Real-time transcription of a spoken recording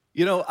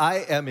You know,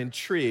 I am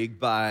intrigued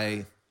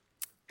by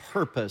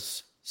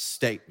purpose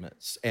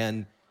statements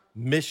and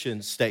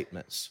mission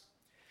statements.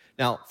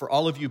 Now, for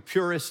all of you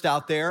purists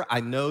out there,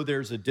 I know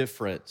there's a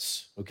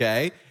difference,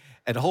 okay?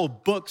 And whole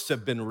books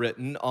have been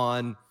written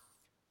on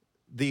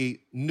the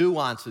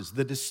nuances,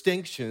 the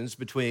distinctions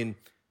between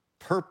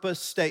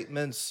purpose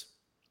statements,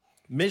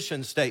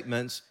 mission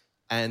statements,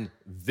 and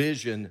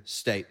vision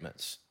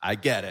statements. I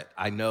get it.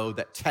 I know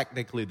that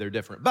technically they're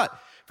different. But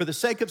for the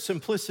sake of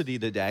simplicity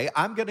today,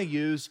 I'm going to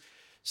use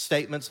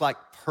statements like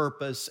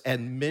purpose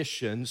and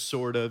mission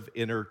sort of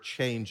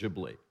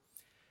interchangeably.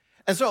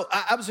 And so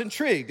I was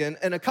intrigued.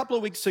 And a couple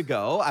of weeks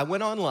ago, I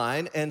went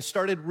online and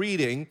started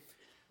reading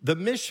the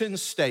mission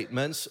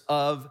statements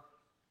of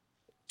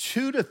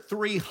 200 to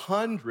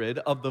 300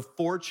 of the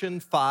Fortune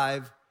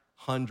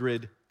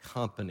 500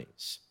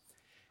 companies.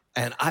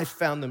 And I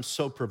found them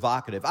so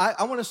provocative.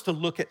 I want us to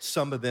look at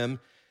some of them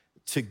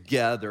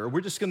together.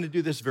 We're just going to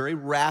do this very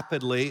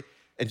rapidly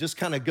and just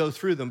kind of go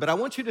through them. But I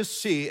want you to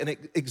see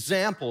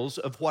examples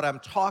of what I'm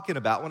talking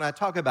about when I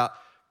talk about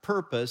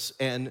purpose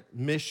and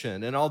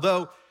mission. And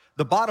although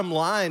the bottom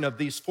line of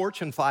these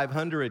Fortune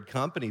 500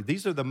 companies,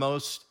 these are the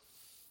most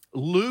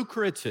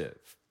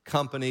lucrative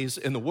companies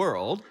in the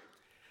world.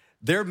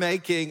 They're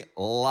making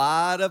a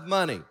lot of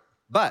money,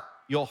 but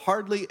you'll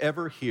hardly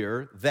ever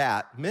hear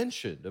that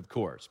mentioned, of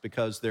course,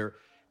 because their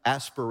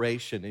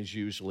aspiration is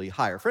usually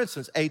higher. For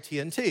instance,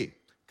 AT&T,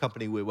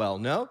 company we well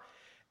know,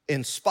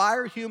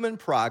 inspire human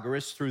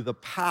progress through the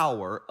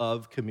power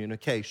of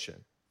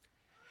communication.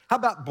 How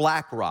about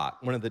BlackRock,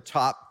 one of the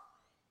top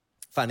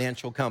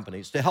financial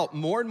companies, to help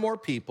more and more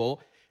people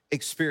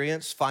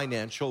experience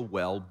financial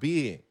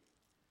well-being?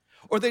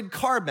 Or then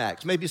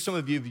CarMax, maybe some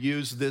of you have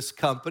used this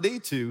company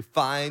to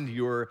find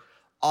your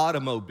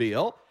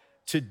automobile,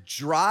 to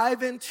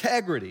drive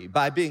integrity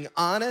by being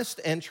honest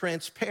and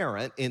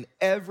transparent in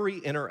every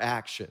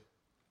interaction.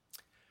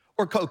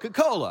 Or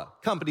Coca-Cola,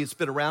 a company that's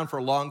been around for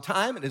a long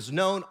time and is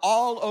known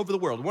all over the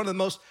world. One of the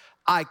most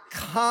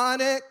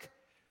iconic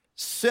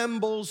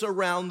symbols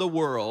around the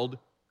world,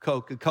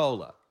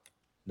 Coca-Cola.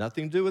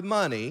 Nothing to do with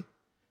money.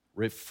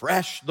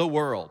 Refresh the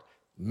world.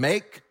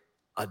 Make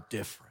a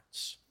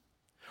difference.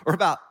 Or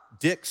about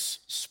Dick's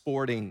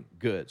Sporting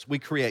Goods. We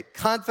create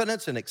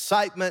confidence and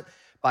excitement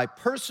by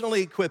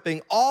personally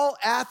equipping all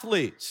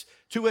athletes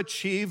to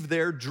achieve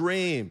their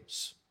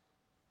dreams.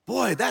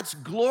 Boy, that's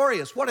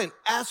glorious. What an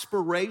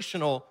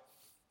aspirational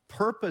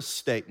purpose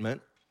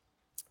statement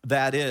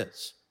that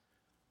is.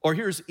 Or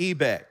here's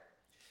eBay,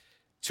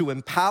 to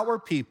empower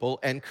people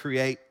and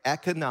create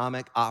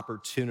economic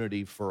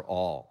opportunity for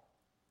all.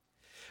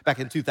 Back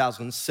in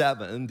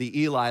 2007, the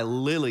Eli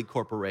Lilly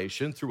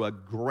Corporation, through a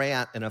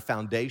grant and a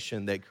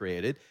foundation they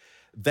created,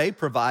 they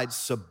provide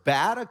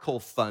sabbatical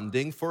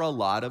funding for a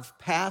lot of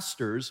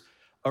pastors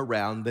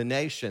around the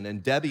nation.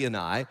 And Debbie and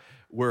I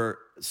were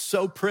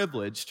so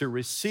privileged to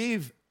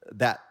receive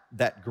that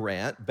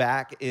grant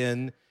back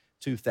in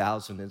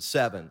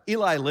 2007.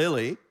 Eli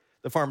Lilly,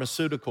 the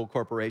pharmaceutical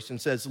corporation,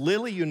 says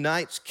Lilly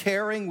unites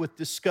caring with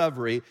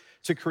discovery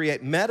to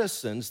create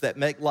medicines that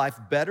make life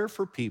better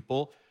for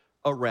people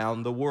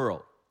around the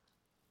world.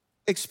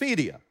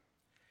 Expedia,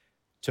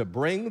 to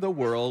bring the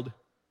world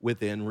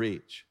within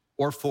reach.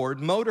 Or Ford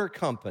Motor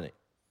Company,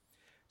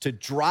 to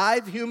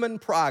drive human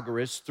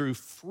progress through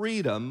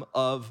freedom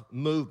of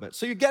movement.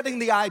 So you're getting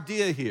the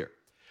idea here.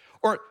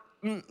 Or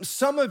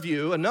some of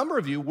you, a number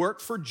of you,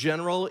 work for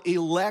General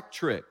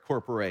Electric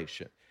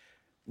Corporation.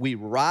 We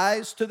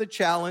rise to the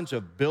challenge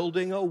of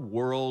building a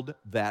world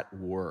that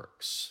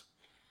works.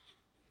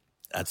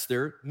 That's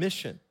their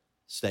mission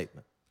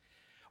statement.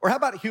 Or how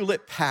about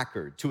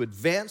Hewlett-Packard, to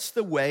advance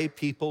the way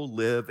people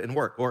live and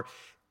work? Or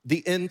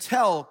the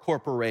Intel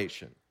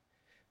Corporation,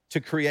 to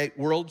create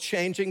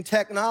world-changing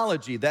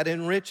technology that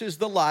enriches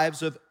the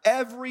lives of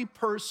every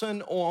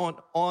person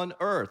on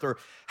earth. Or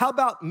how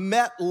about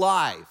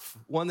MetLife,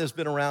 one that's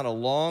been around a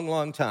long,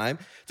 long time,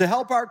 to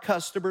help our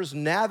customers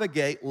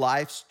navigate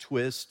life's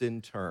twists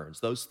and turns.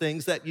 Those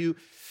things that you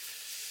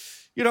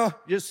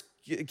just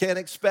can't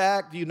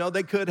expect. You know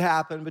they could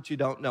happen, but you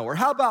don't know. Or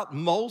how about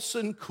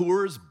Molson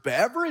Coors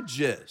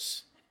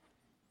Beverages,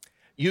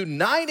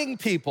 uniting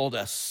people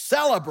to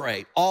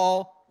celebrate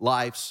all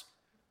life's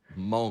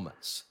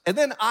moments. And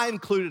then I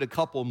included a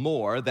couple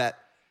more that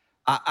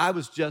I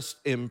was just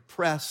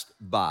impressed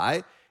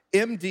by.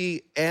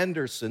 MD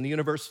Anderson, the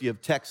University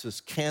of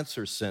Texas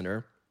Cancer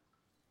Center,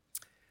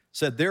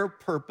 said their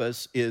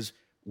purpose is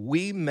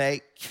we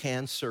make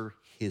cancer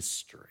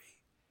history.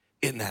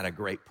 Isn't that a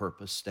great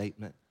purpose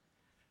statement?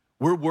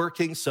 We're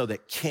working so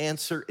that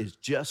cancer is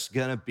just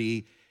gonna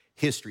be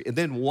history. And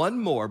then one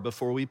more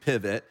before we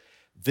pivot.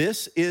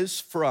 This is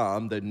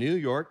from the New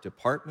York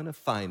Department of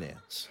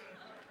Finance.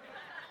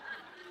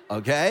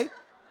 Okay?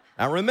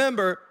 Now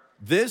remember,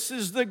 this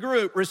is the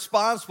group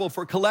responsible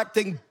for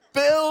collecting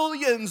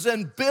billions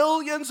and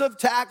billions of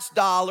tax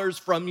dollars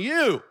from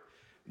you,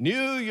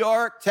 New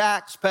York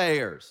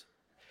taxpayers.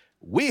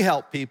 We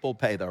help people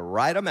pay the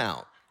right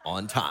amount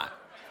on time.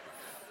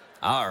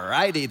 All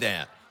righty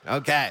then.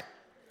 Okay.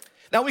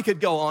 Now, we could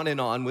go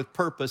on with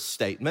purpose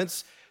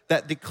statements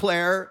that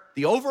declare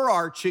the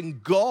overarching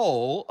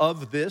goal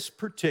of this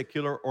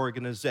particular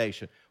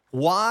organization,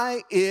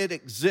 why it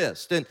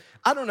exists. And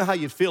I don't know how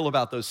you feel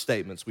about those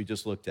statements we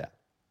just looked at.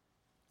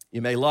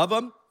 You may love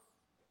them,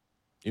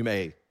 you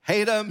may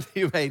hate them,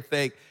 you may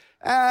think,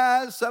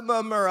 some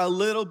of them are a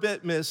little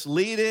bit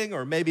misleading,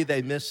 or maybe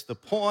they miss the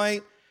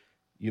point.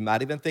 You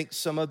might even think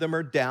some of them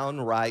are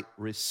downright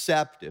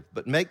receptive.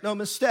 But make no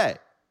mistake,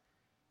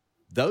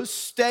 those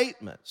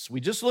statements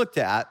we just looked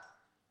at,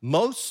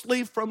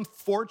 mostly from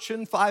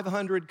Fortune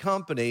 500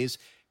 companies,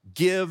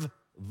 give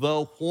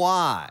the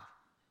why.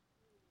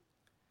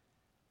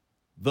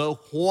 The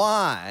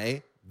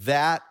why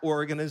that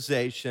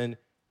organization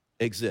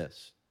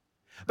exists.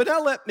 But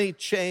now let me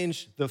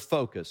change the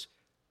focus.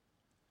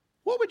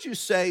 What would you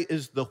say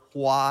is the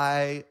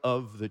why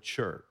of the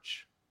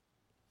church?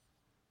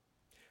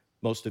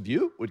 Most of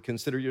you would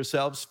consider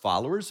yourselves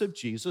followers of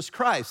Jesus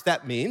Christ.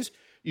 That means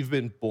you've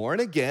been born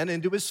again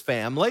into his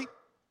family.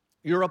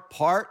 You're a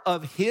part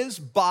of his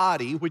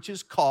body, which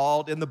is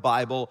called in the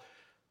Bible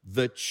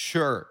the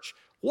church.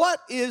 What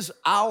is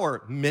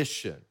our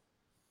mission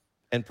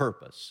and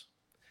purpose?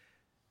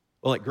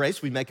 Well, at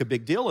Grace, we make a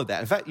big deal of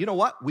that. In fact, you know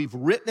what? We've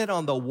written it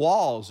on the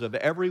walls of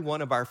every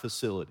one of our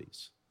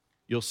facilities.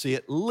 You'll see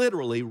it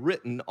literally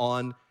written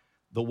on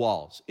the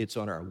walls. It's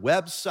on our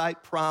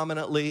website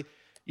prominently.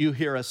 You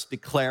hear us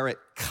declare it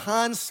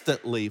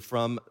constantly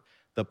from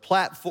the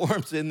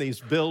platforms in these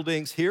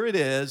buildings. Here it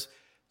is,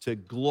 to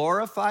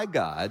glorify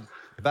God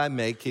by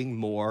making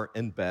more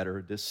and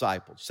better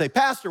disciples. Say,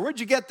 Pastor, where'd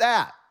you get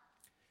that?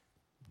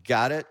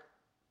 Got it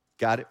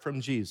from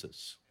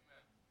Jesus.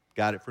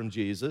 Got it from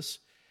Jesus.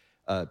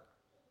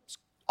 It's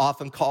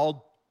often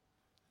called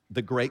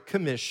the Great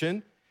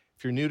Commission.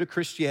 If you're new to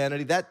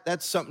Christianity,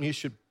 that's something you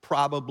should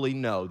probably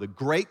know. The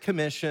Great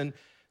Commission,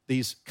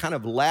 these kind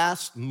of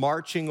last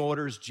marching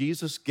orders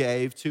Jesus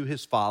gave to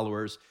his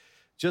followers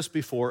just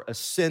before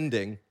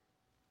ascending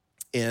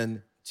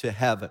into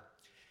heaven.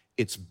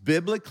 It's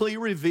biblically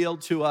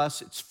revealed to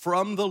us. It's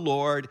from the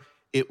Lord.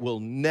 It will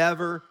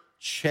never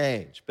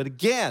change. But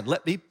again,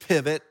 let me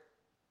pivot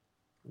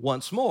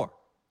once more.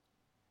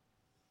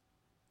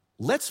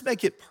 Let's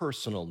make it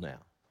personal now.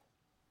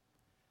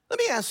 Let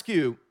me ask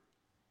you,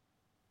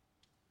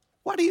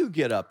 why do you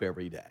get up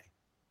every day?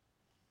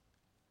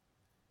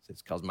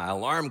 It's because my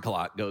alarm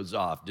clock goes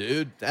off,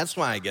 dude. That's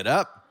why I get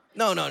up.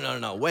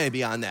 No, way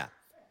beyond that.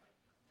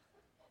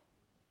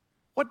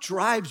 What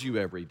drives you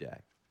every day?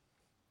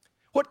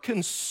 What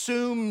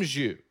consumes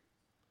you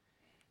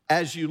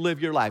as you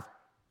live your life?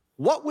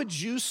 What would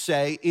you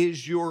say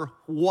is your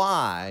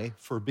why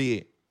for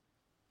being?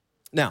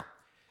 Now,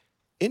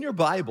 in your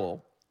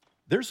Bible,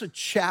 there's a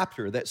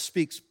chapter that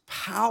speaks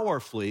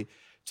powerfully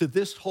to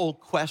this whole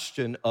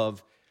question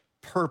of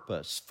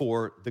purpose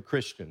for the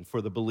Christian,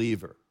 for the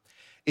believer.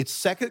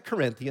 It's 2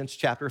 Corinthians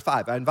chapter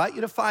 5. I invite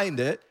you to find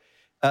it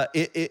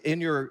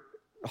in your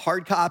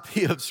hard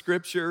copy of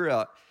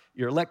Scripture,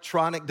 your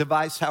electronic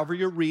device, however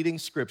you're reading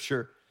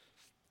Scripture.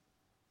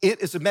 It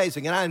is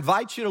amazing, and I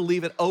invite you to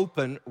leave it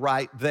open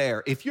right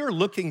there. If you're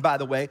looking, by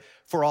the way,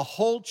 for a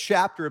whole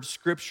chapter of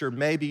Scripture,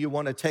 maybe you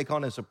want to take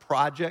on as a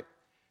project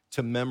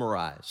to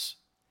memorize,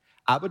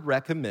 I would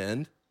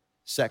recommend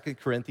 2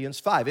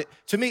 Corinthians 5.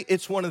 To me,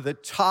 it's one of the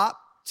top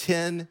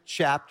 10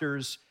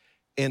 chapters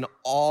in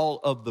all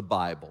of the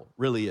Bible,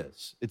 really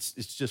is. It's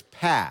just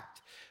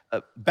packed.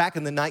 Back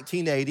in the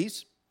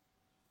 1980s,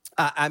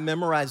 I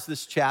memorized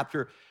this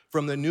chapter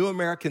from the New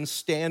American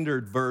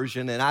Standard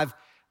Version, and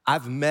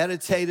I've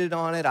meditated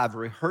on it. I've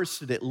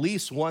rehearsed it at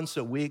least once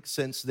a week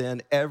since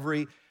then,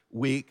 every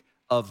week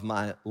of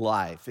my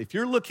life. If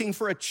you're looking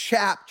for a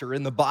chapter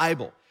in the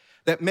Bible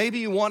that maybe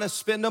you want to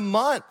spend a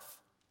month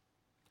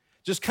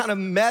just kind of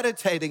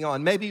meditating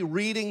on, maybe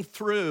reading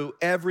through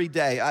every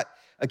day.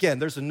 Again,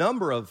 there's a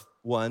number of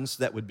ones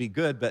that would be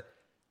good, but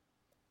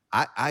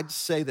I'd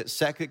say that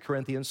 2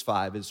 Corinthians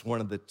 5 is one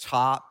of the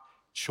top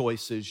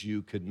choices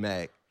you could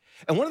make.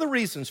 And one of the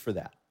reasons for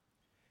that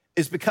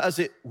is because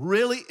it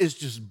really is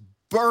just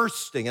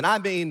bursting, and I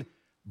mean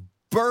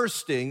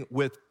bursting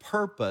with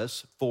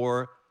purpose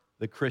for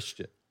the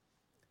Christian.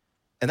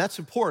 And that's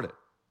important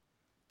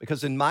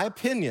because in my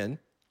opinion,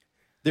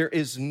 there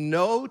is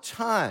no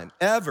time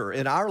ever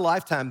in our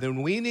lifetime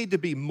when we need to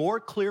be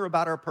more clear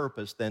about our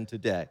purpose than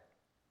today.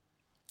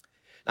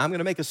 Now, I'm going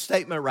to make a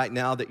statement right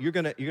now that you're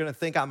going to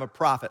think I'm a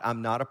prophet.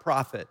 I'm not a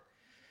prophet.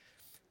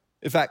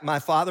 In fact, my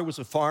father was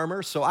a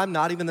farmer, so I'm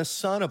not even the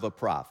son of a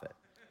prophet.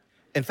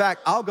 In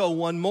fact, I'll go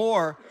one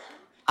more.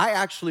 I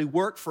actually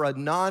work for a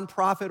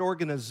nonprofit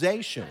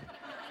organization.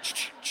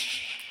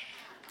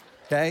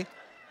 Okay?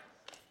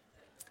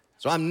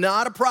 So I'm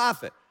not a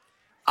prophet.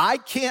 I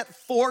can't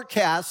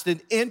forecast in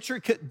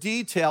intricate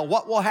detail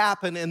what will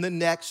happen in the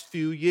next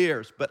few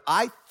years, but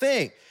I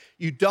think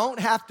you don't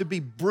have to be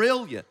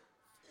brilliant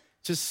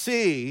to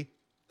see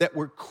that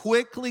we're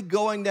quickly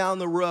going down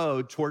the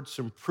road towards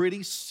some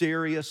pretty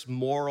serious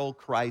moral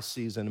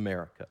crises in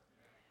America.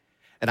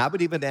 And I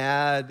would even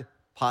add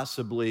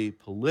possibly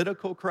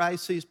political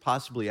crises,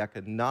 possibly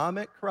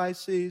economic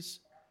crises.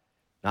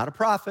 Not a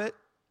prophet,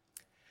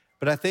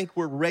 but I think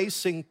we're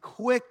racing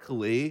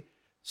quickly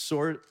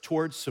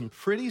towards some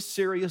pretty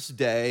serious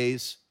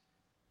days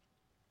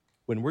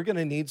when we're going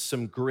to need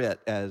some grit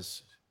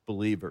as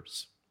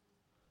believers.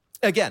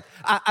 Again,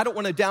 I don't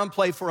want to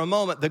downplay for a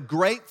moment the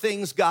great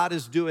things God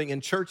is doing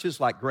in churches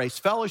like Grace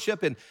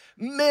Fellowship and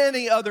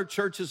many other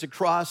churches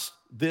across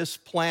this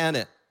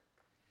planet.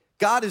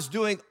 God is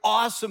doing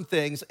awesome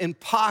things in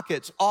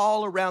pockets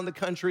all around the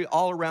country,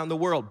 all around the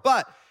world.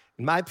 But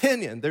in my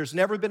opinion, there's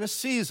never been a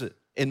season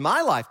in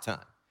my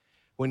lifetime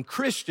when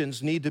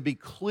Christians need to be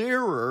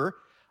clearer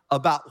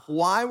about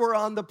why we're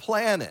on the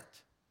planet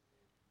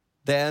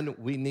than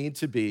we need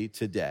to be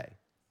today.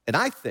 And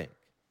I think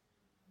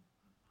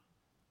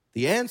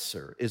the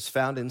answer is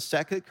found in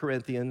 2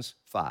 Corinthians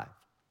 5.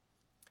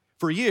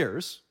 For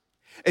years,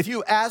 if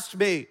you asked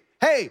me,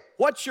 hey,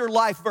 what's your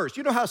life verse?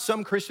 You know how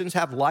some Christians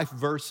have life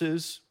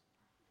verses?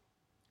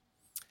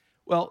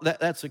 Well,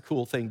 that's a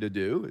cool thing to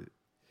do. If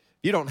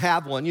you don't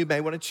have one, you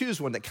may want to choose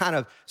one that kind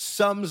of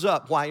sums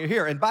up why you're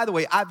here. And by the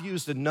way, I've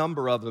used a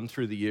number of them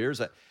through the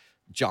years.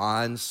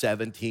 John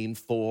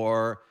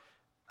 17:4,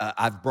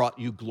 I've brought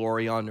you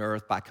glory on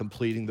earth by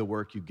completing the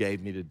work you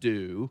gave me to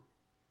do.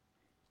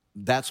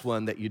 That's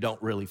one that you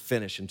don't really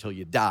finish until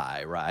you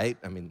die, right?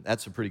 I mean,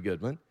 that's a pretty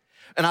good one.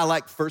 And I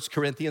like 1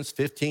 Corinthians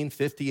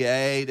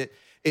 15:58.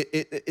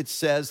 It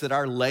says that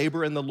our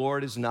labor in the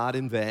Lord is not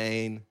in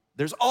vain.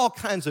 There's all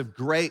kinds of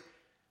great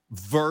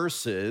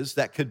verses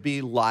that could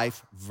be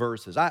life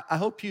verses. I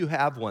hope you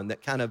have one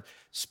that kind of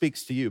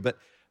speaks to you. But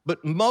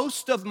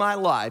most of my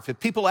life, if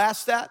people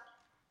ask that,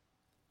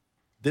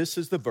 this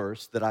is the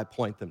verse that I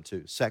point them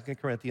to, 2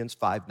 Corinthians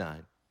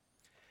 5:9.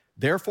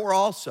 Therefore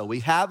also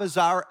we have as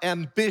our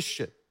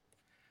ambition,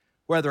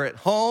 whether at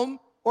home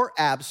or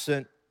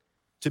absent,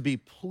 to be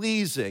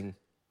pleasing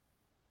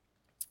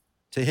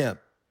to him.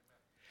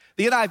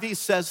 The NIV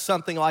says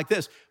something like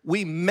this: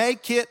 we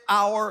make it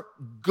our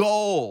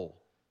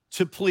goal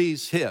to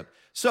please him.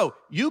 So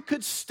you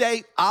could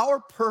state our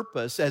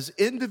purpose as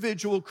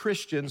individual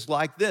Christians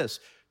like this: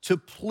 to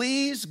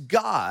please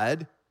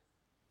God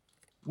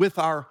with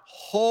our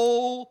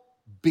whole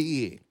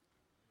being.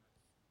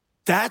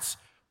 That's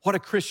what a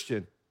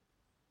Christian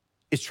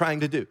is trying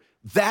to do.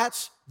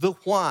 That's the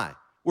why.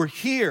 We're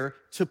here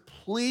to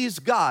please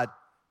God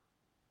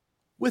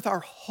with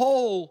our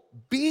whole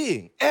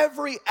being,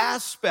 every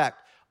aspect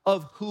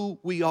of who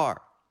we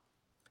are.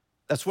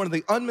 That's one of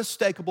the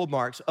unmistakable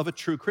marks of a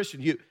true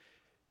Christian.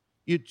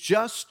 You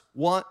just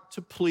want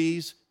to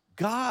please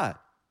God.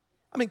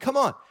 I mean, come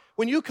on.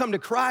 When you come to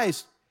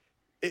Christ,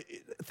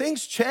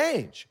 things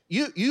change.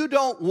 You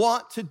don't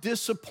want to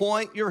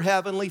disappoint your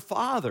heavenly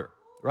Father,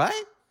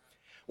 right?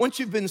 Once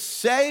you've been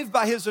saved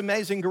by his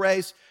amazing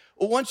grace,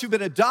 or once you've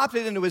been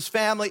adopted into his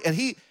family, and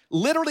he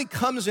literally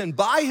comes in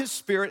by his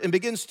Spirit and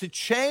begins to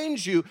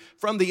change you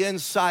from the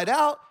inside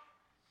out,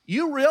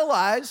 you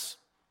realize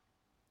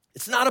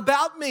it's not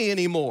about me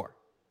anymore.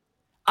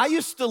 I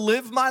used to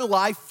live my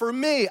life for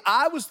me.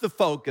 I was the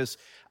focus.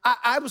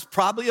 I was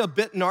probably a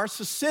bit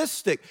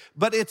narcissistic,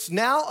 but it's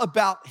now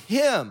about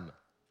him,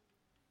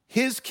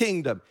 his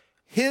kingdom,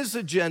 his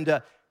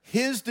agenda,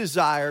 his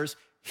desires,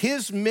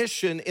 his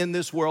mission in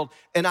this world,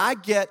 and I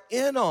get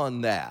in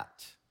on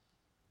that.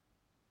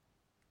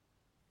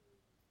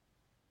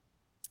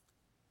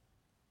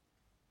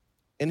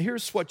 And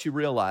here's what you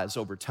realize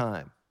over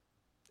time.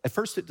 At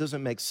first, it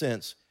doesn't make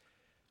sense,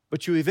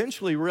 but you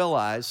eventually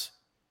realize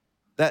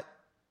that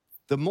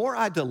the more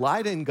I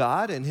delight in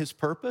God and his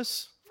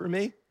purpose for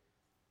me,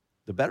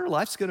 the better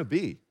life's gonna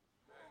be.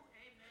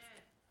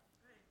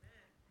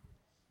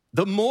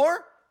 The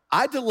more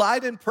I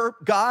delight in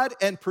God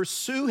and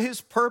pursue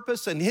his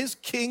purpose and his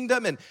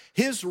kingdom and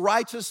his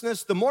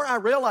righteousness, the more I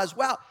realize,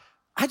 wow,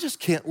 I just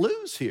can't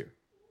lose here.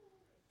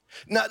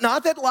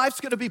 Not that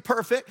life's gonna be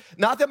perfect,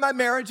 not that my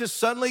marriage is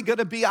suddenly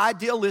gonna be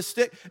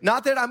idealistic,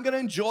 not that I'm gonna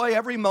enjoy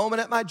every moment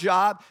at my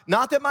job,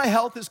 not that my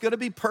health is gonna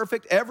be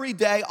perfect every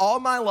day, all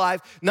my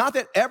life, not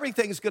that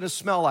everything's gonna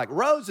smell like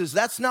roses.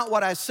 That's not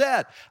what I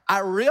said.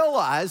 I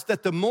realize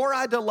that the more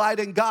I delight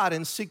in God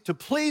and seek to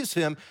please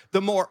him,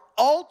 the more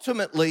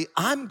ultimately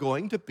I'm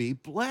going to be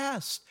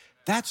blessed.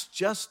 That's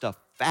just a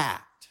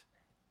fact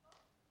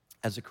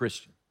as a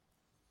Christian.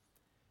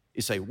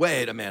 You say,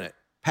 wait a minute.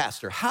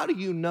 Pastor, how do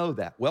you know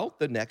that? Well,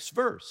 the next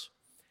verse.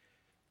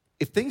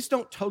 If things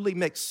don't totally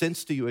make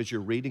sense to you as you're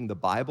reading the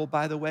Bible,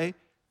 by the way,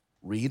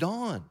 read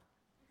on.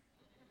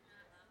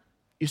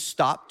 You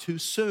stop too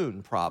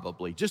soon,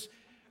 probably. Just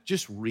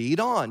read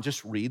on.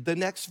 Just read the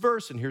next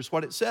verse. And here's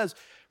what it says: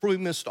 for we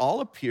must all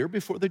appear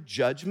before the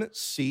judgment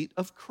seat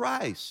of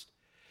Christ.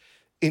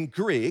 In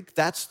Greek,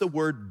 that's the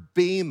word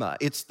bema.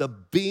 It's the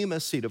bema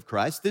seat of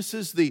Christ. This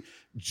is the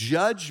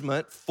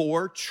judgment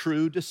for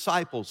true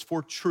disciples,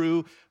 for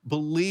true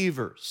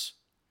believers.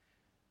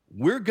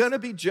 We're going to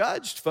be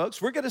judged,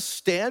 folks. We're going to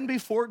stand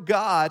before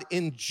God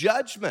in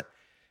judgment.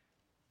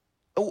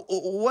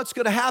 What's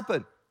going to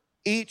happen?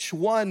 Each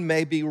one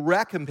may be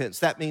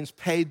recompensed. That means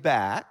paid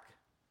back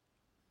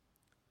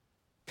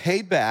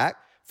paid back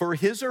for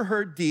his or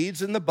her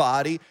deeds in the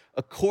body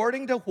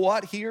according to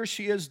what he or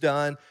she has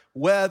done,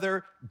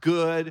 whether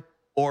good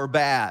or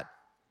bad.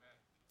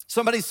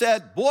 Somebody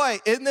said, boy,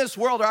 in this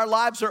world, our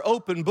lives are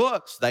open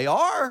books. They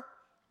are,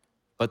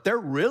 but they're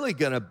really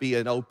going to be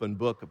an open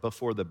book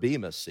before the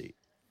Bema seat.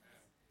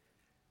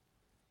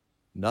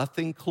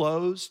 Nothing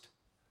closed,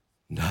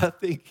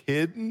 nothing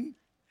hidden.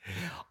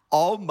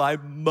 All my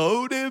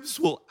motives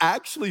will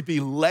actually be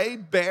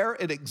laid bare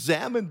and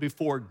examined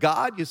before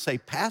God. You say,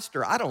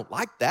 Pastor, I don't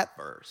like that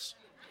verse.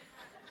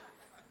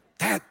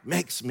 That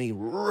makes me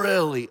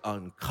really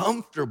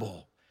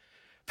uncomfortable.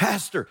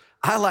 Pastor,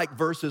 I like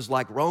verses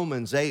like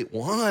Romans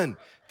 8:1.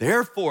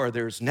 Therefore,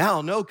 there's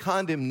now no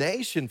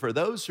condemnation for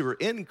those who are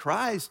in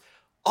Christ.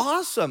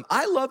 Awesome.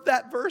 I love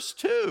that verse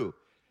too.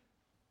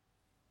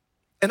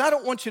 And I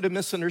don't want you to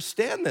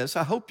misunderstand this.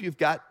 I hope you've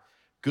got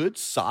good,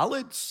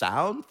 solid,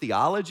 sound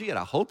theology, and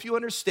I hope you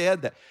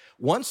understand that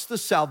once the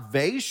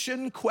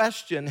salvation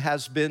question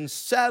has been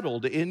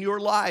settled in your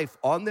life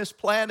on this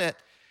planet,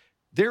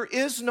 there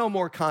is no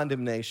more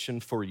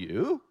condemnation for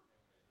you.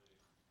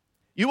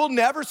 You will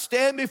never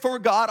stand before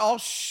God all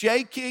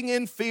shaking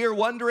in fear,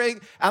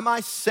 wondering, am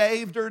I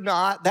saved or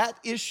not? That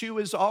issue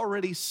is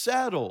already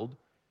settled.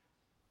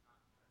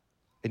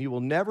 And you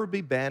will never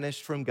be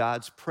banished from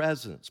God's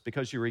presence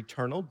because your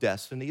eternal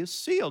destiny is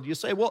sealed. You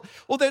say, well,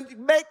 then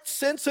make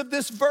sense of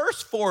this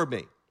verse for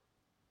me.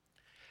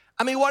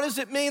 I mean, what does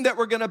it mean that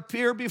we're going to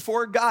appear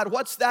before God?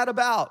 What's that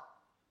about?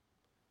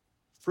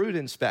 Fruit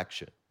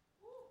inspection.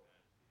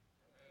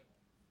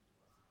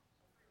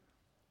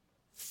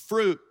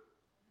 Fruit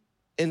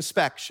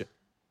inspection.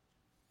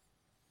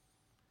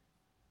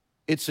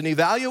 It's an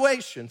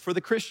evaluation for the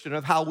Christian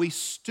of how we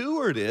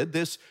stewarded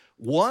this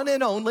one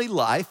and only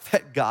life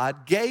that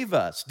God gave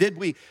us. Did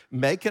we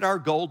make it our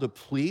goal to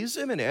please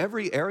Him in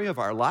every area of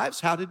our lives?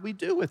 How did we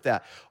do with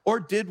that? Or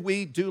did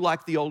we do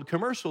like the old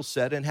commercial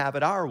said and have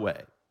it our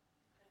way?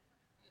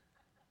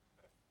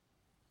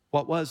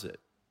 What was it?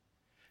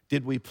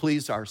 Did we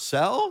please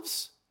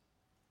ourselves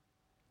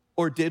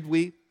or did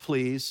we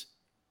please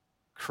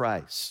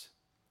Christ?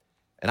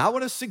 And I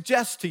want to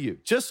suggest to you,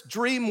 just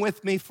dream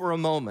with me for a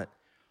moment.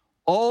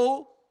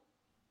 Oh,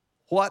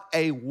 what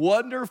a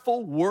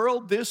wonderful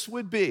world this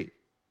would be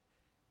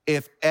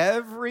if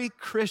every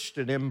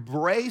Christian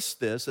embraced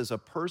this as a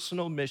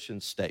personal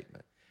mission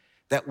statement,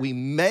 that we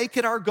make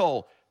it our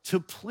goal to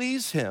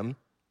please Him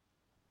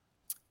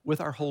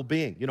with our whole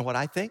being. You know what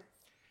I think?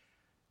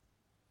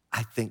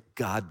 I think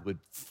God would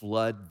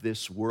flood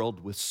this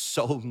world with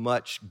so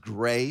much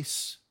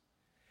grace.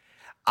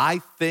 I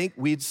think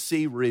we'd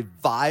see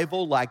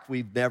revival like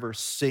we've never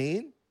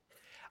seen.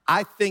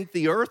 I think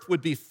the earth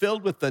would be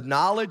filled with the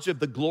knowledge of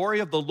the glory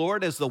of the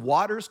Lord as the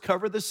waters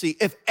cover the sea.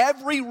 If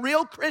every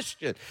real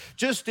Christian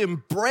just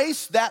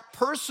embraced that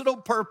personal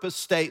purpose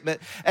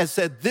statement and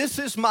said, this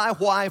is my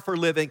why for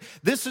living.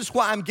 This is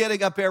why I'm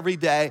getting up every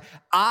day.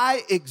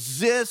 I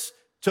exist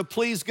to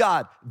please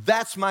God.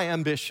 That's my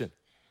ambition.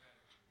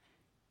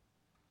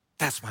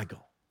 That's my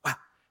goal. Wow.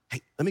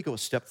 Hey, let me go a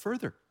step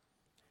further.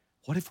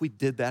 What if we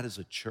did that as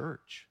a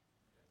church?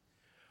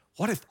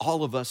 What if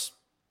all of us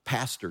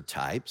pastor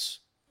types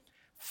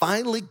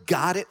finally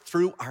got it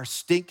through our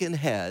stinking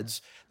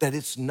heads that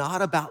it's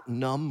not about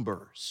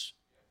numbers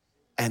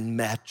and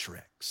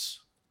metrics?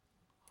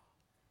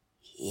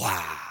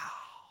 Wow.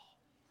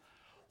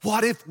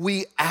 What if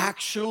we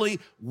actually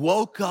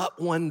woke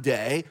up one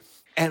day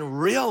and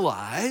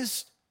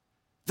realized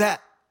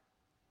that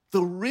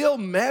the real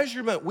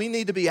measurement we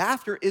need to be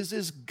after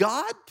is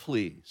God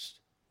pleased?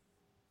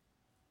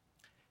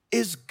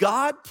 Is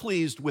God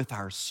pleased with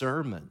our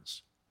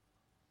sermons?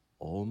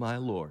 Oh, my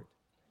Lord.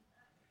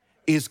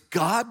 Is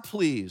God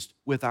pleased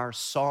with our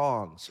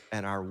songs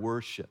and our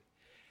worship?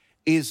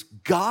 Is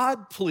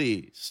God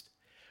pleased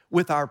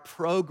with our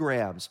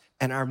programs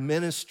and our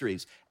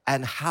ministries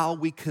and how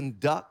we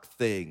conduct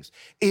things?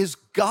 Is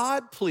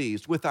God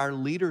pleased with our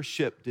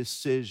leadership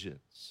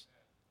decisions?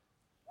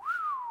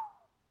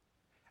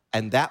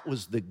 And that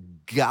was the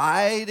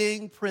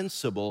guiding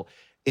principle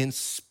in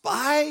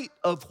spite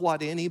of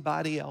what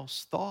anybody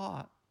else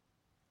thought.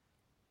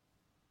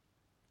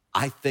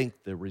 I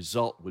think the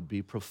result would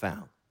be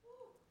profound.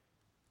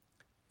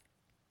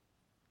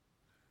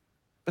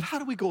 But how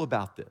do we go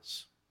about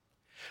this?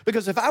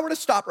 Because if I were to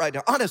stop right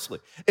now, honestly,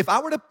 if I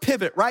were to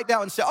pivot right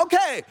now and say,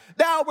 okay,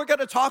 now we're going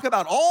to talk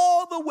about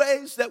all the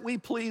ways that we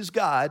please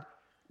God,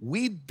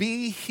 we'd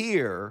be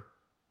here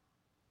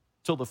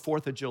till the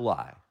 4th of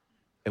July,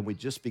 and we'd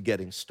just be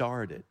getting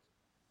started.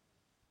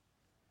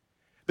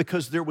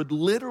 Because there would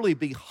literally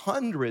be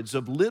hundreds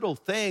of little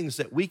things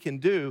that we can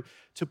do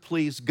to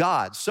please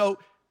God. So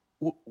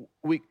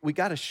we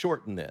got to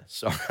shorten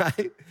this, all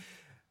right?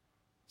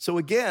 So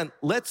again,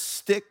 let's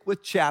stick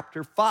with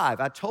chapter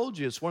 5. I told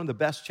you it's one of the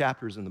best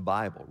chapters in the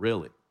Bible,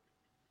 really.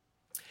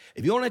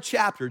 If you want a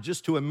chapter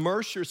just to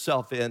immerse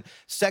yourself in,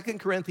 2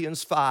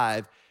 Corinthians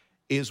 5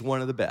 is one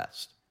of the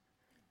best.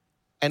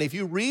 And if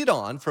you read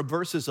on from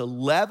verses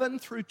 11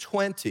 through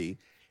 20,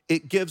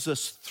 it gives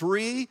us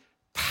 3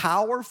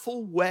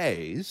 powerful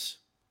ways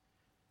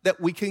that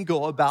we can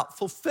go about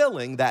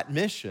fulfilling that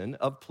mission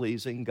of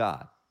pleasing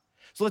God.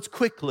 So let's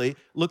quickly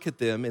look at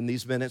them in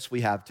these minutes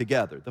we have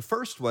together. The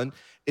first one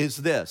is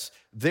this: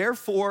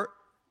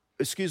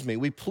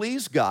 we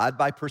please God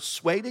by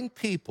persuading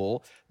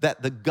people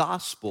that the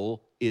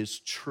gospel is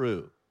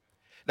true.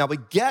 Now we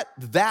get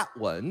that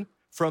one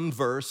from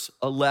verse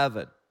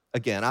 11.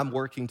 Again, I'm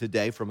working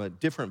today from a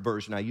different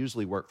version I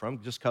usually work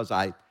from, just because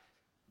I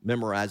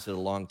memorized it a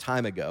long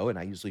time ago, and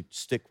I usually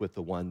stick with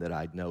the one that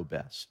I know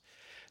best.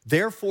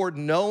 Therefore,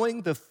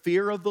 knowing the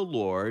fear of the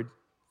Lord,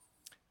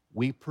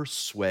 we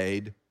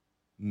persuade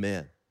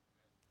men.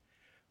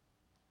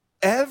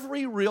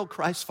 Every real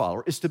Christ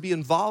follower is to be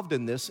involved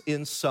in this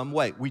in some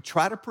way. We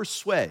try to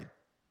persuade,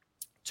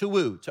 to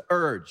woo, to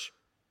urge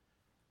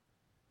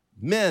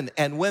men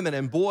and women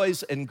and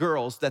boys and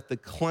girls that the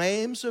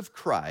claims of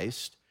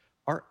Christ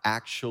are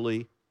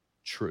actually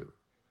true.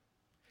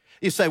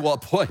 You say, well,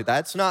 boy,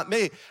 that's not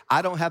me.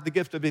 I don't have the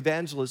gift of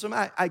evangelism.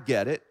 I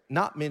get it.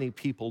 Not many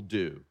people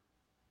do.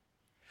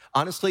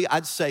 Honestly,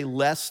 I'd say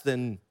less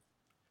than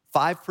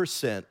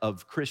 5%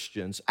 of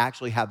Christians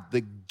actually have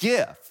the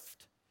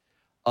gift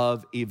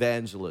of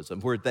evangelism,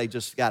 where they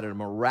just got a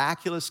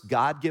miraculous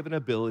God-given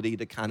ability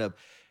to kind of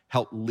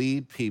help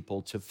lead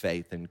people to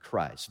faith in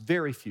Christ.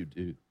 Very few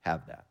do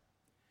have that.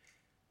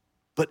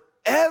 But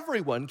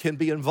everyone can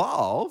be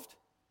involved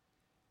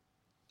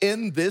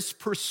in this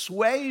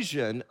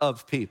persuasion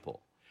of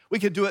people. We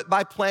can do it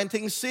by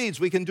planting seeds.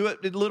 We can do it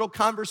in little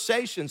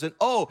conversations. And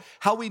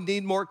how we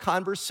need more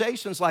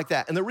conversations like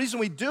that. And the reason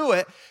we do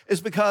it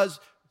is because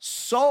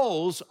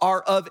souls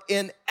are of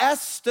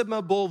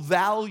inestimable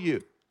value.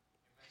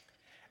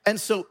 And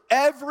so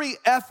every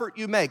effort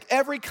you make,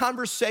 every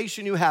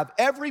conversation you have,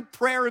 every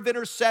prayer of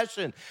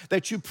intercession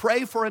that you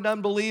pray for an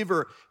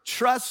unbeliever,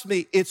 trust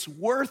me, it's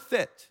worth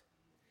it.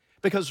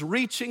 Because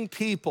reaching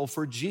people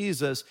for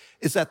Jesus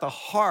is at the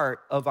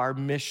heart of our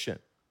mission.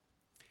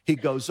 He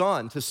goes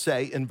on to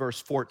say in verse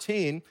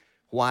 14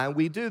 why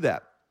we do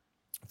that.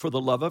 For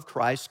the love of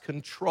Christ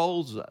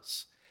controls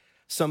us.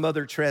 Some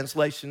other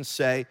translations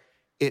say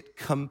it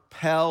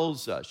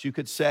compels us. You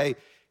could say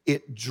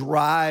it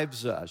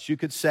drives us. You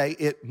could say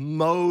it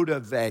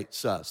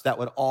motivates us. That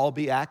would all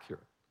be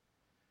accurate.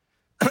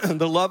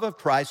 The love of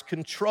Christ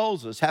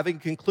controls us, having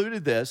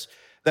concluded this,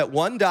 that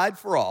one died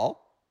for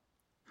all,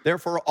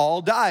 therefore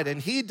all died,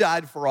 and he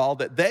died for all,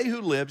 that they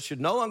who live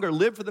should no longer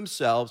live for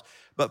themselves,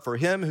 but for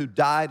him who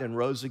died and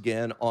rose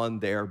again on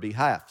their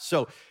behalf.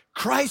 So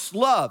Christ's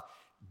love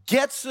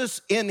gets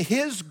us in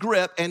his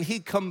grip, and he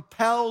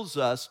compels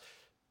us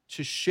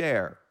to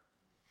share.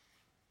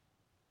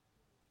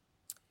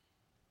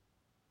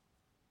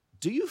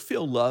 Do you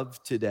feel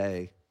loved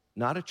today?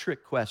 Not a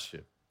trick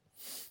question,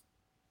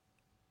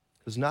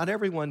 because not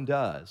everyone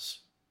does.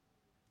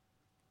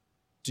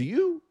 Do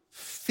you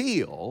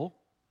feel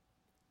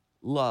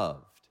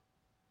loved?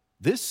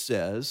 This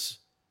says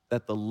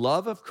that the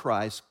love of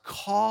Christ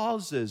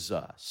causes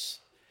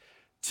us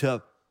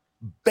to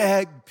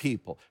beg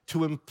people,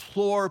 to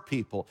implore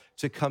people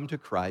to come to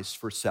Christ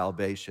for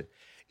salvation.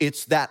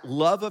 It's that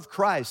love of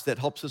Christ that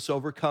helps us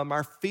overcome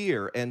our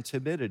fear and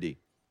timidity.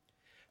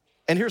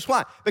 And here's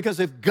why. Because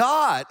if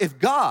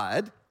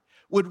God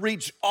would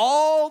reach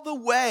all the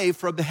way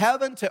from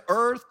heaven to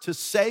earth to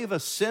save a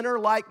sinner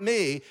like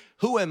me,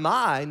 who am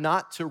I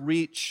not to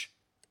reach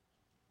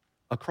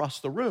across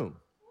the room,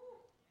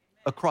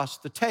 across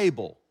the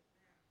table,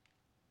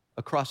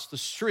 across the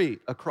street,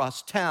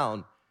 across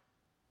town,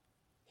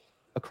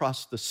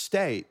 across the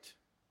state,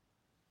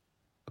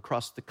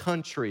 across the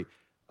country,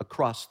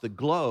 across the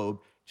globe,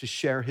 to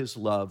share his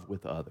love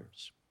with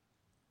others?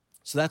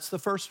 So that's the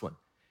first one.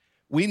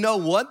 We know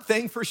one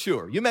thing for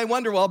sure. You may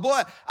wonder, well,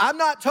 boy, I'm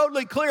not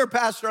totally clear,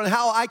 Pastor, on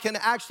how I can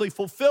actually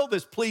fulfill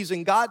this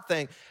pleasing God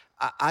thing.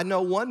 I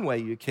know one way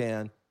you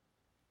can.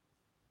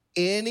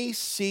 Any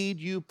seed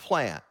you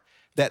plant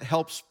that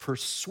helps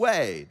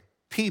persuade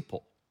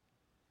people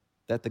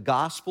that the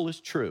gospel is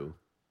true,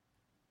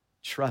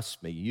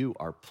 trust me, you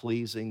are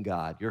pleasing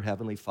God. Your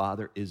heavenly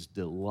Father is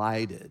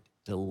delighted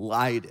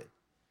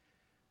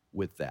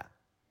with that.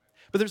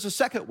 But there's a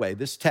second way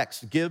this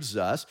text gives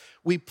us.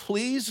 We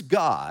please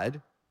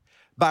God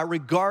by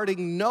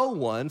regarding no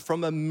one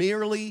from a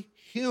merely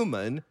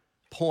human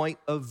point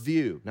of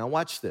view. Now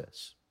watch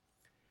this.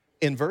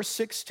 In verse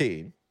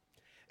 16,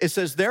 it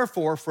says,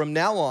 therefore, from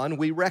now on,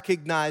 we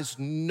recognize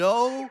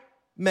no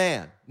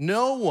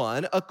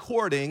one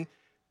according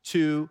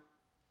to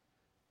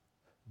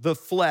the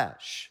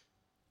flesh.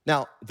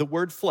 Now, the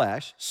word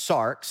flesh,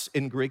 sarx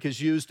in Greek,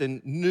 is used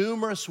in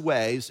numerous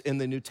ways in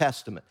the New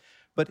Testament.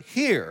 But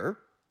here,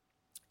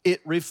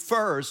 it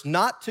refers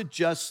not to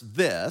just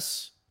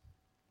this,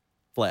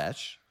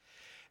 flesh.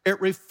 It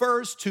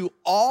refers to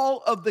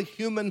all of the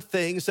human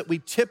things that we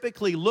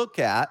typically look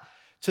at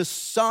to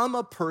sum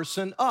a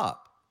person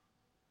up.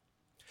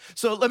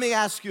 So let me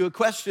ask you a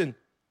question.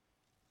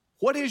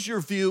 What is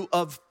your view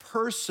of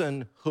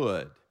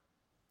personhood?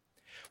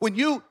 When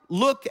you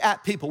look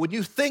at people, when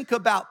you think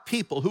about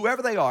people,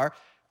 whoever they are,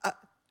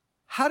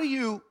 how do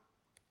you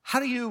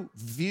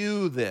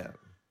view them?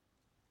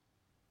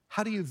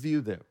 How do you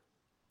view them?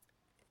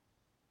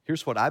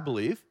 Here's what I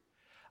believe.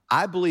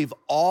 I believe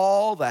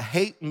all the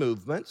hate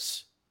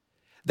movements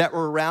that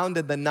were around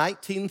in the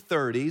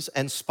 1930s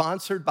and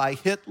sponsored by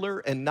Hitler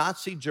and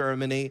Nazi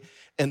Germany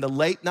in the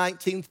late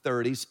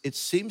 1930s, it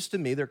seems to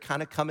me they're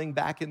kind of coming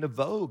back into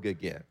vogue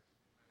again.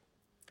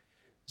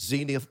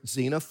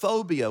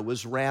 Xenophobia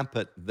was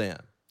rampant then.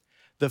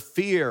 The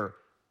fear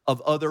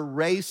of other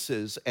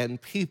races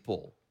and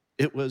people,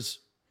 it was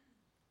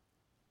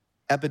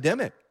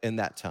epidemic in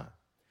that time.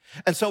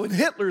 And so in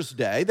Hitler's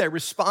day, they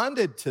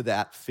responded to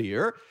that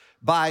fear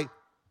by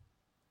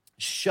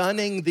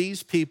shunning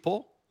these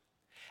people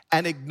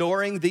and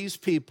ignoring these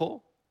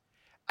people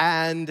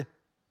and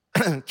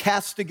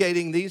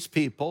castigating these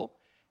people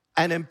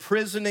and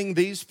imprisoning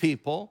these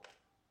people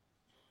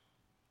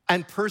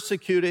and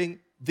persecuting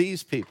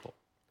these people.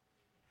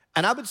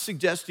 And I would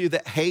suggest to you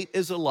that hate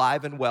is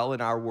alive and well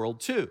in our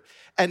world too.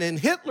 And in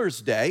Hitler's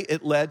day,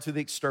 it led to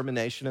the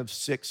extermination of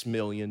 6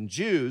 million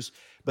Jews,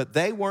 but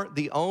they weren't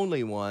the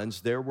only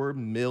ones. There were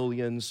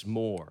millions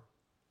more.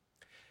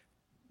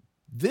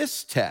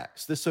 This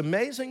text, this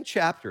amazing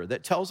chapter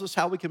that tells us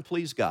how we can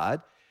please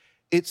God,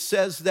 it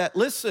says that,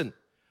 listen,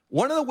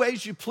 one of the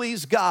ways you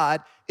please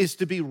God is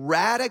to be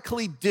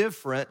radically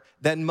different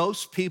than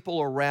most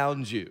people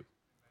around you.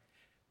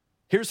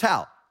 Here's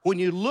how. When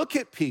you look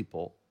at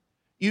people,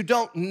 you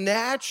don't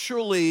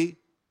naturally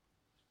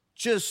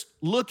just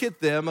look at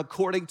them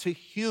according to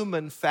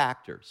human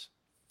factors,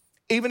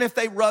 even if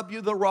they rub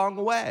you the wrong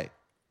way,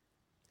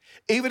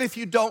 even if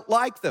you don't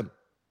like them.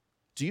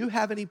 Do you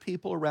have any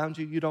people around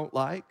you don't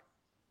like?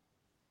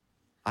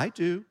 I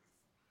do.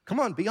 Come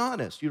on, be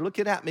honest. You're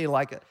looking at me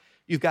like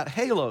you've got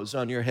halos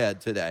on your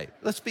head today.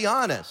 Let's be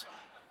honest.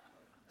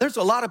 There's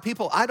a lot of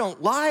people I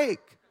don't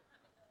like.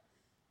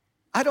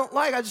 I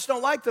just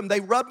don't like them. They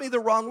rub me the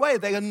wrong way.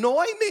 They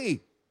annoy me.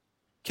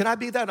 Can I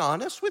be that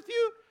honest with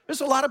you?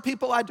 There's a lot of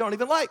people I don't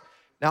even like.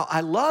 Now,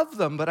 I love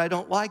them, but I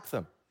don't like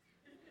them.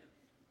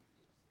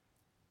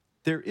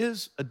 There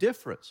is a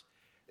difference.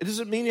 It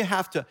doesn't mean you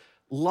have to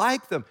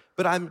like them,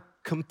 but I'm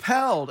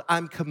compelled,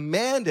 I'm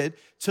commanded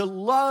to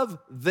love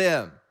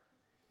them.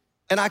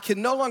 And I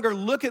can no longer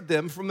look at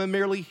them from a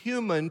merely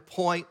human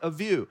point of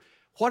view.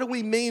 What do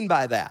we mean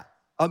by that?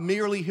 A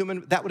merely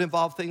human, that would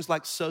involve things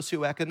like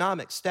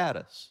socioeconomic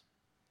status.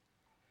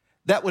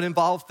 That would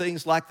involve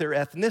things like their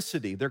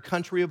ethnicity, their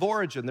country of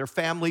origin, their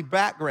family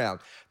background,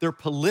 their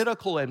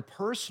political and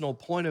personal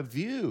point of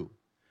view,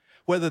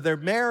 whether they're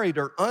married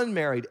or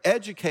unmarried,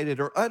 educated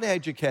or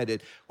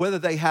uneducated, whether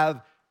they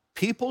have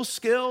people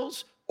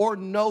skills or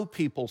no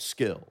people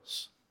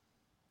skills.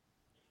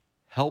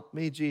 Help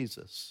me,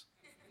 Jesus.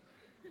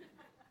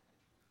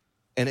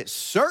 And it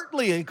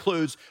certainly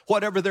includes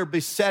whatever their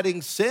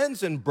besetting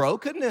sins and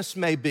brokenness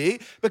may be,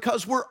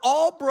 because we're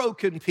all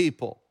broken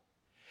people.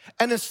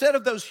 And instead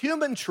of those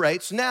human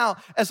traits, now,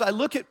 as I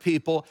look at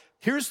people,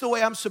 here's the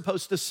way I'm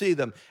supposed to see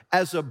them: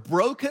 as a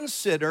broken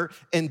sinner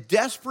in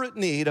desperate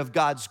need of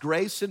God's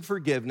grace and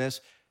forgiveness,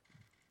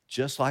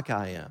 just like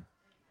I am.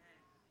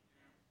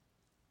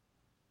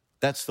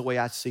 That's the way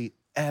I see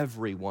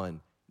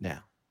everyone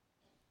now.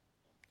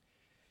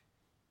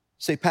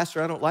 Say,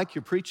 Pastor, I don't like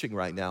your preaching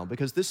right now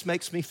because this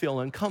makes me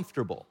feel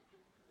uncomfortable.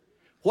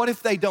 What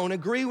if they don't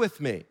agree with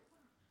me?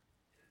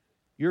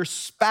 Your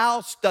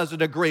spouse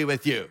doesn't agree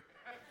with you.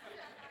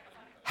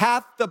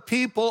 Half the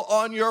people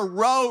on your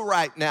row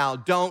right now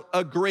don't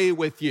agree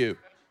with you.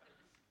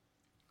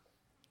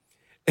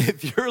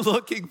 If you're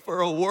looking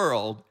for a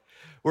world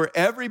where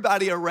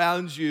everybody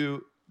around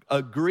you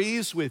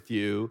agrees with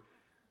you,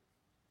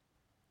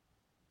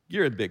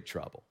 you're in big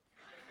trouble.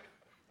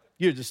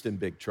 You're just in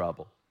big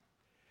trouble.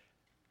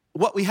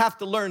 What we have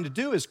to learn to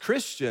do as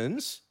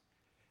Christians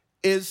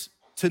is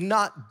to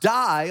not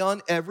die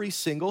on every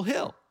single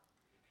hill.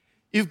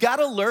 You've got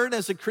to learn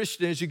as a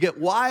Christian, as you get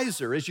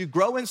wiser, as you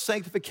grow in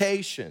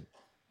sanctification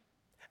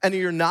and in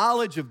your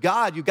knowledge of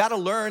God, you've got to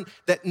learn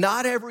that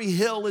not every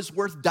hill is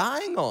worth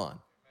dying on.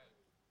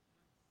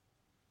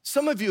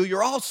 Some of you,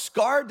 you're all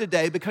scarred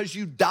today because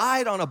you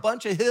died on a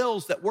bunch of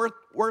hills that weren't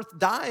worth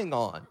dying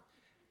on.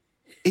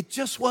 It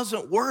just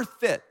wasn't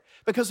worth it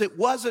because it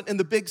wasn't, in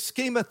the big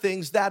scheme of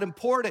things, that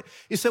important.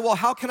 You say, well,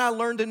 how can I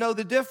learn to know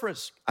the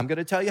difference? I'm going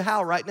to tell you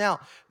how right now.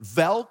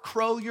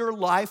 Velcro your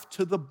life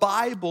to the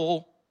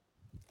Bible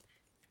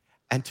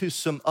and to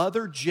some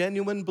other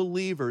genuine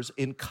believers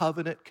in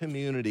covenant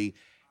community,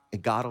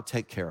 and God will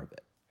take care of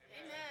it.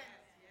 Amen.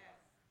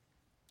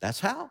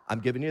 That's how. I'm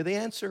giving you the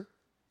answer.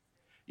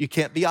 You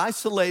can't be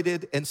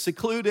isolated and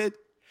secluded.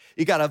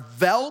 You got to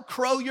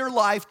Velcro your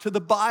life to the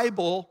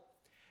Bible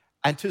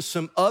and to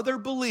some other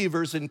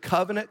believers in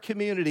covenant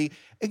community,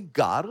 and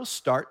God will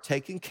start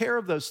taking care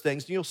of those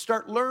things. And you'll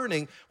start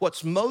learning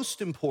what's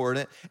most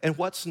important and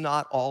what's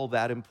not all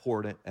that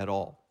important at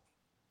all.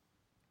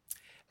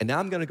 And now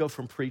I'm going to go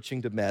from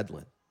preaching to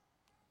meddling.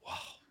 Wow,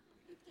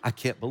 I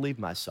can't believe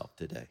myself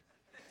today,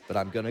 but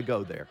I'm going to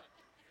go there.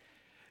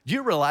 Do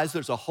you realize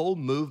there's a whole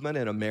movement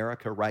in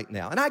America right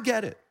now, and I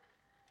get it,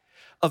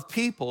 of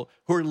people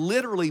who are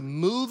literally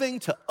moving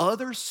to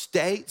other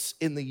states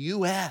in the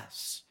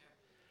U.S.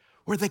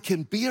 where they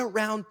can be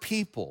around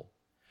people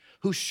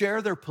who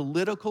share their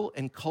political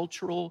and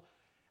cultural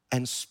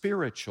and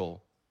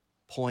spiritual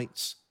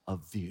points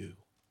of view.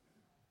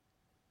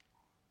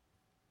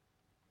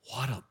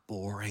 What a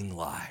boring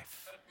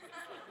life.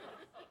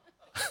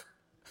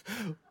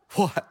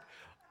 What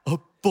a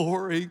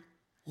boring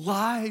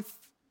life.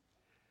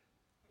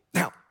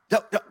 Now,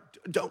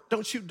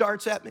 don't shoot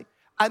darts at me.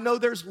 I know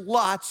there's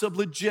lots of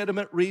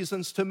legitimate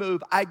reasons to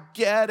move. I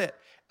get it.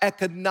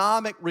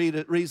 Economic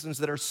reasons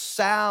that are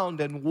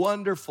sound and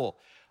wonderful.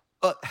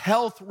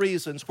 Health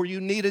reasons where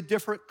you need a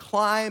different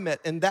climate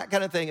and that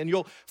kind of thing, and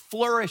you'll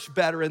flourish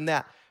better in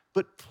that.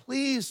 But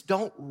please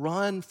don't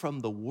run from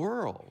the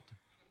world.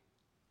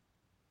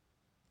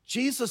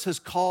 Jesus has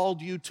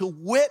called you to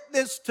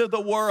witness to the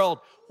world.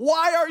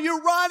 Why are you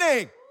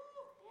running?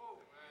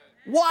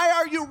 Why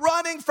are you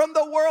running from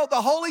the world?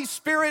 The Holy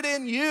Spirit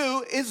in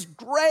you is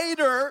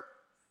greater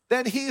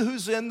than he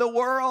who's in the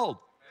world.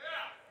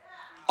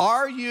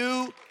 Are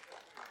you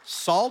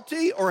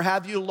salty or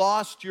have you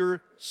lost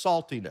your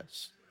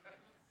saltiness?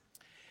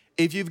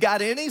 If you've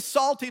got any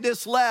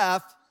saltiness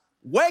left,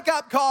 wake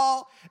up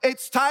call.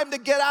 It's time to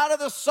get out of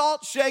the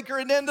salt shaker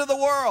and into the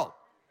world.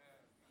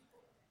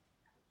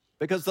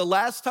 Because the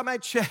last time I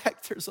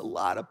checked, there's a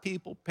lot of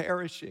people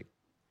perishing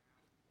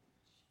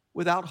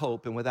without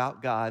hope and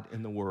without God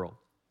in the world.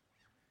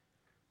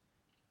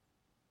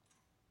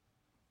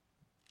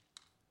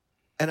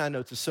 And I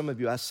know to some of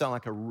you, I sound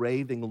like a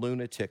raving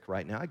lunatic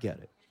right now. I get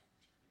it.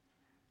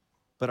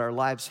 But our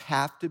lives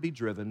have to be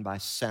driven by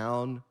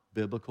sound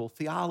biblical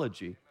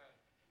theology.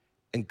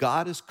 And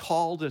God has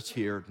called us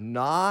here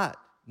not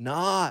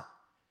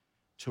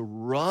to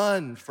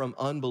run from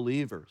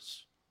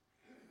unbelievers,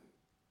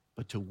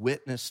 but to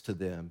witness to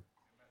them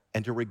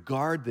and to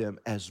regard them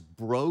as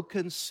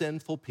broken,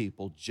 sinful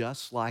people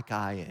just like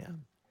I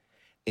am,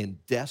 in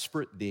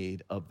desperate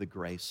need of the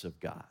grace of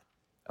God.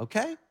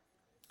 Okay?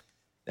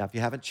 Now, if you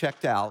haven't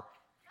checked out,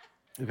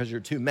 because you're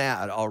too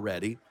mad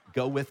already,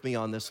 go with me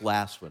on this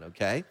last one,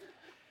 okay?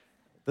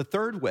 The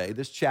third way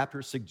this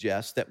chapter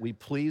suggests that we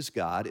please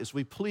God is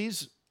we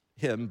please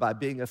him by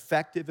being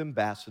effective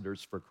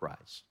ambassadors for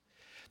Christ.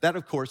 That,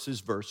 of course,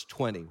 is verse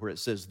 20, where it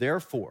says,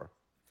 therefore,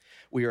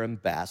 we are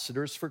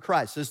ambassadors for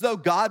Christ, as though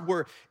God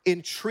were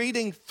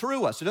entreating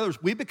through us. In other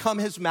words, we become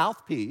his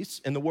mouthpiece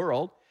in the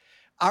world.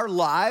 Our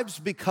lives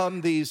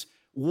become these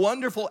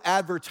wonderful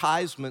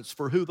advertisements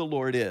for who the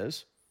Lord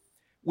is.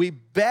 We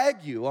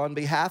beg you on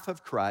behalf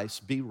of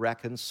Christ, be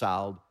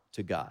reconciled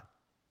to God.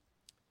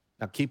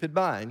 Now keep in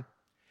mind,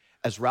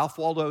 as Ralph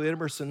Waldo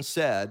Emerson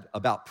said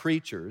about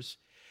preachers,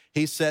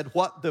 he said,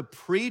 what the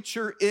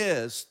preacher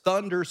is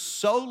thunders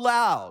so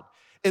loud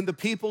in the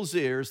people's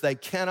ears, they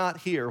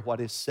cannot hear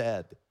what is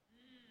said.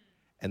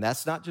 And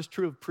that's not just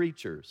true of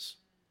preachers.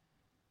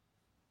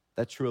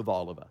 That's true of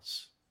all of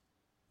us.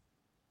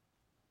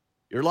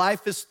 Your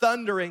life is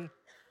thundering.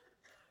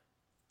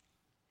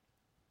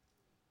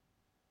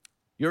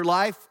 Your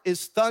life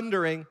is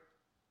thundering.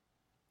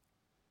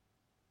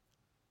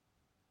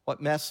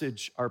 What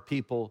message are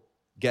people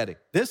getting?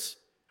 This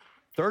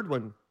third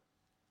one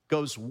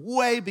goes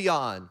way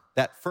beyond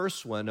that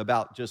first one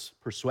about just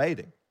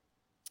persuading.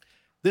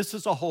 This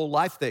is a whole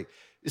life thing.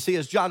 You see,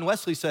 as John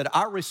Wesley said,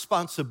 our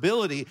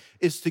responsibility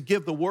is to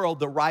give the world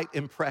the right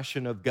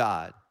impression of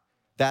God.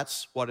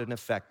 That's what an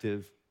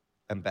effective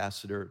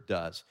ambassador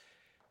does.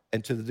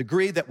 And to the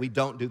degree that we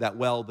don't do that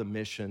well, the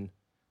mission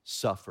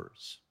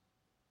suffers.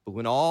 But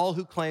when all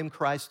who claim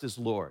Christ as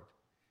Lord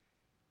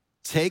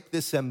take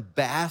this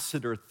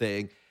ambassador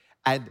thing,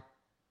 and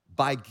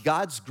by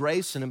God's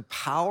grace and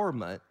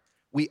empowerment,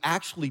 we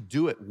actually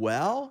do it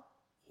well,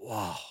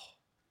 wow.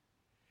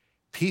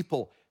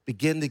 People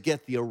begin to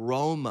get the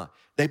aroma.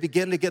 They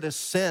begin to get a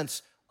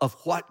sense of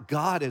what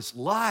God is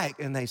like,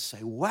 and they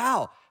say,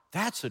 wow,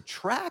 that's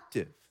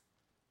attractive.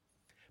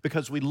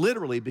 Because we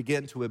literally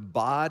begin to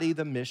embody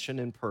the mission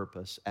and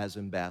purpose as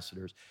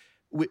ambassadors.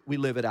 We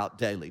live it out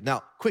daily.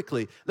 Now,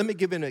 quickly, let me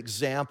give you an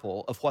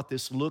example of what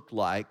this looked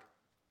like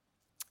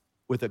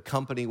with a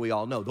company we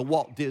all know, the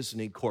Walt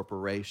Disney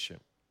Corporation.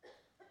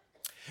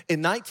 In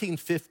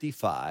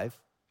 1955,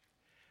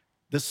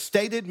 the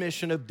stated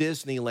mission of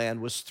Disneyland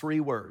was 3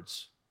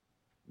 words.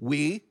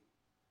 We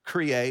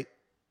create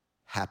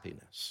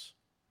happiness.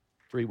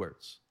 3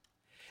 words.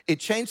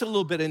 It changed a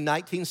little bit in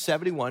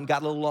 1971,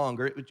 got a little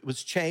longer. It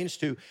was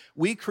changed to,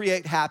 we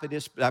create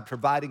happiness by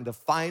providing the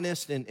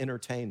finest in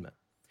entertainment.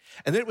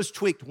 And then it was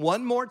tweaked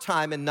one more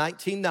time in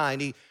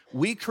 1990.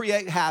 We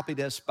create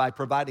happiness by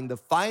providing the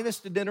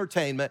finest in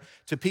entertainment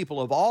to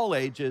people of all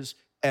ages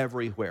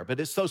everywhere.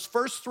 But it's those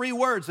first 3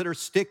 words that are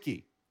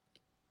sticky.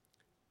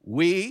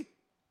 We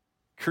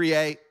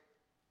create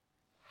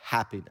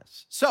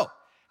happiness. So,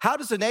 how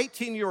does an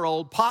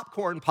 18-year-old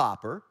popcorn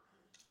popper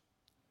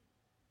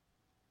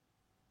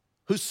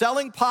who's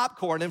selling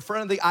popcorn in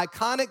front of the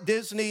iconic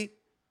Disney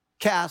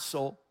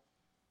castle,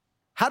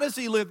 how does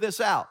he live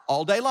this out?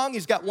 All day long,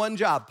 he's got one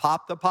job: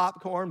 pop the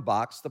popcorn,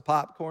 box the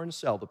popcorn,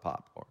 sell the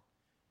popcorn.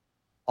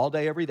 All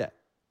day, every day.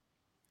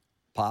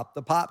 Pop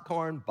the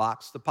popcorn,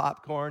 box the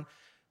popcorn,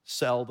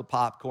 sell the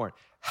popcorn.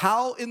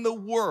 How in the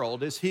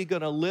world is he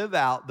going to live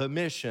out the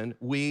mission,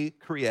 we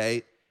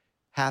create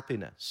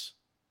happiness?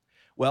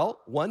 Well,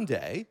 one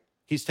day,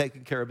 he's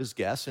taking care of his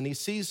guests, and he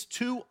sees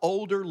two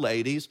older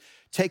ladies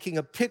taking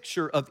a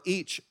picture of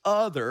each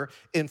other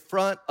in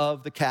front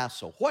of the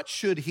castle. What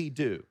should he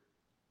do?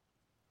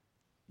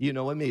 You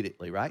know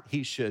immediately, right?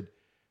 He should,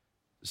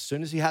 as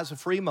soon as he has a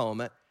free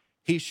moment,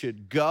 he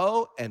should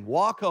go and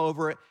walk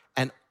over it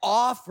and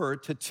offer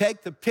to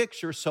take the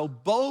picture so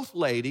both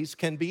ladies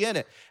can be in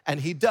it. And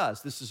he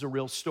does. This is a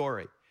real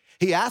story.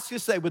 He asks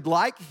if they would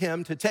like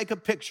him to take a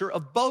picture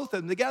of both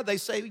of them together. They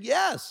say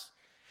yes.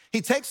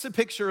 He takes the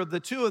picture of the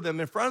two of them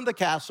in front of the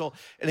castle,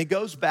 and he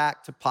goes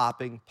back to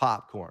popping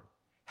popcorn.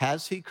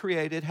 Has he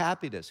created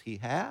happiness? He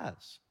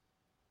has.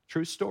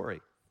 True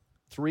story.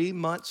 3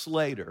 months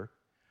later,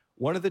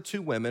 one of the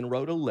two women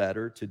wrote a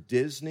letter to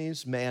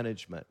Disney's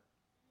management,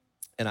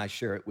 and I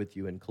share it with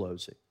you in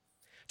closing.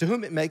 To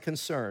whom it may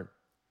concern,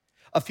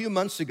 a few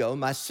months ago,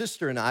 my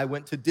sister and I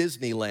went to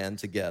Disneyland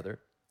together.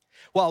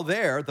 While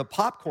there, the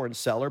popcorn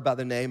seller by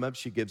the name of,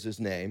 she gives his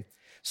name,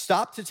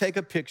 stopped to take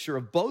a picture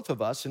of both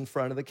of us in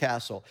front of the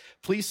castle.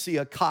 Please see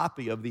a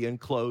copy of the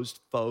enclosed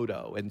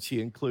photo. And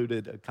she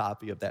included a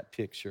copy of that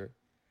picture.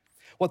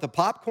 What the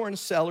popcorn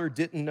seller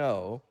didn't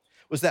know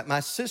was that my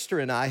sister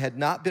and I had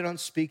not been on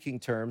speaking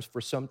terms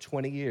for some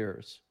 20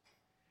 years.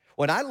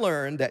 When I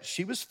learned that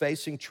she was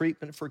facing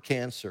treatment for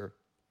cancer,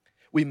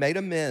 we made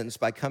amends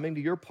by coming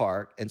to your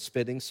park and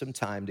spending some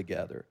time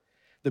together.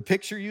 The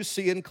picture you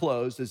see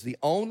enclosed is the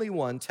only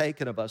one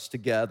taken of us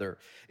together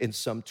in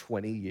some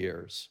 20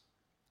 years.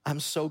 I'm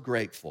so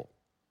grateful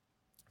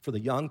for the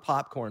young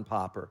popcorn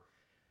popper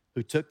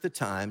who took the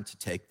time to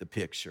take the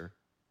picture.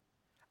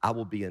 I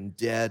will be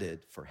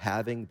indebted for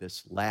having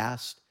this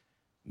last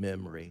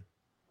memory,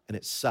 and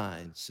it's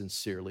signed,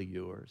 Sincerely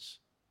Yours.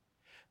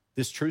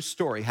 This true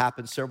story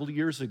happened several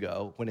years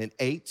ago when an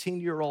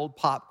 18-year-old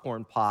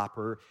popcorn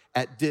popper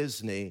at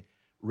Disney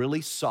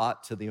really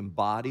sought to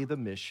embody the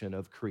mission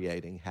of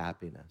creating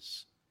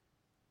happiness.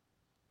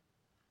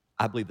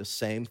 I believe the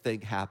same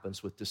thing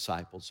happens with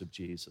disciples of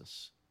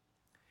Jesus.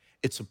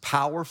 It's a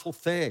powerful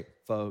thing,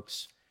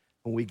 folks,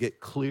 when we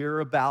get clear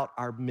about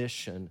our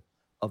mission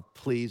of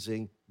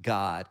pleasing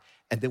God,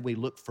 and then we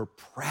look for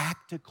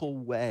practical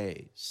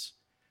ways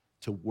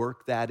to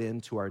work that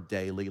into our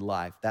daily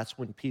life. That's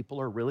when people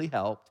are really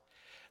helped.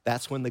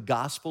 That's when the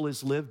gospel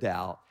is lived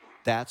out.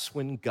 That's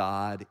when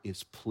God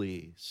is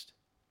pleased.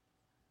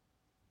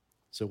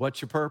 So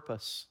what's your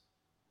purpose?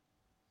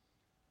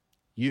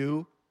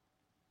 You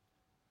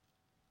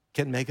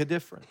can make a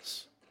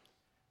difference.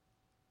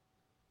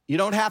 You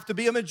don't have to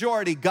be a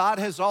majority. God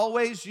has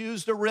always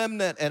used a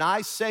remnant. And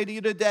I say to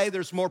you today,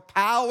 there's more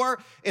power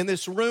in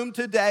this room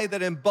today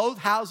than in both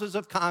houses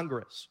of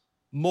Congress.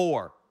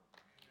 More.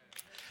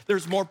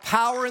 There's more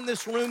power in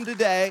this room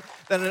today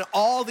than in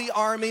all the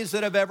armies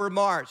that have ever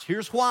marched.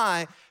 Here's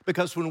why.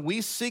 Because when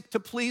we seek to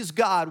please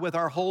God with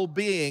our whole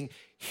being,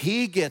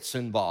 He gets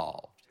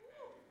involved.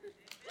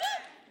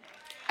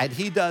 And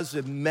He does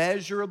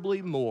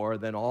immeasurably more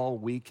than all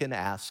we can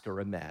ask or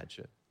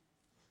imagine.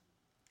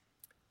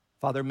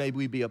 Father, may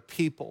we be a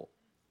people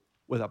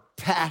with a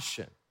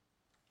passion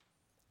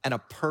and a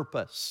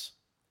purpose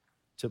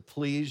to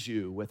please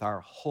You with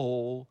our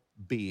whole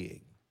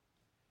being.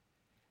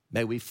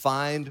 May we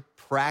find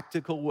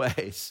practical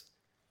ways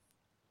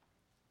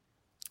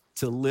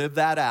to live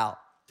that out,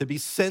 to be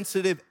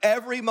sensitive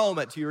every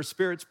moment to Your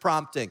Spirit's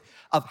prompting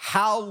of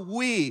how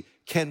we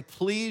can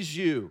please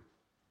You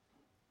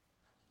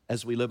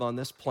as we live on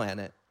this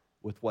planet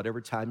with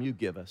whatever time You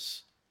give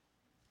us.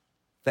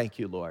 Thank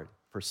You, Lord,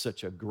 for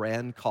such a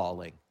grand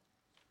calling.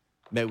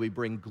 May we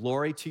bring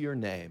glory to Your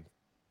name,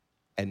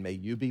 and may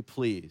You be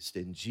pleased.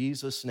 In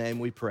Jesus' name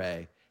we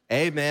pray.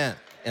 Amen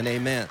and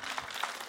amen.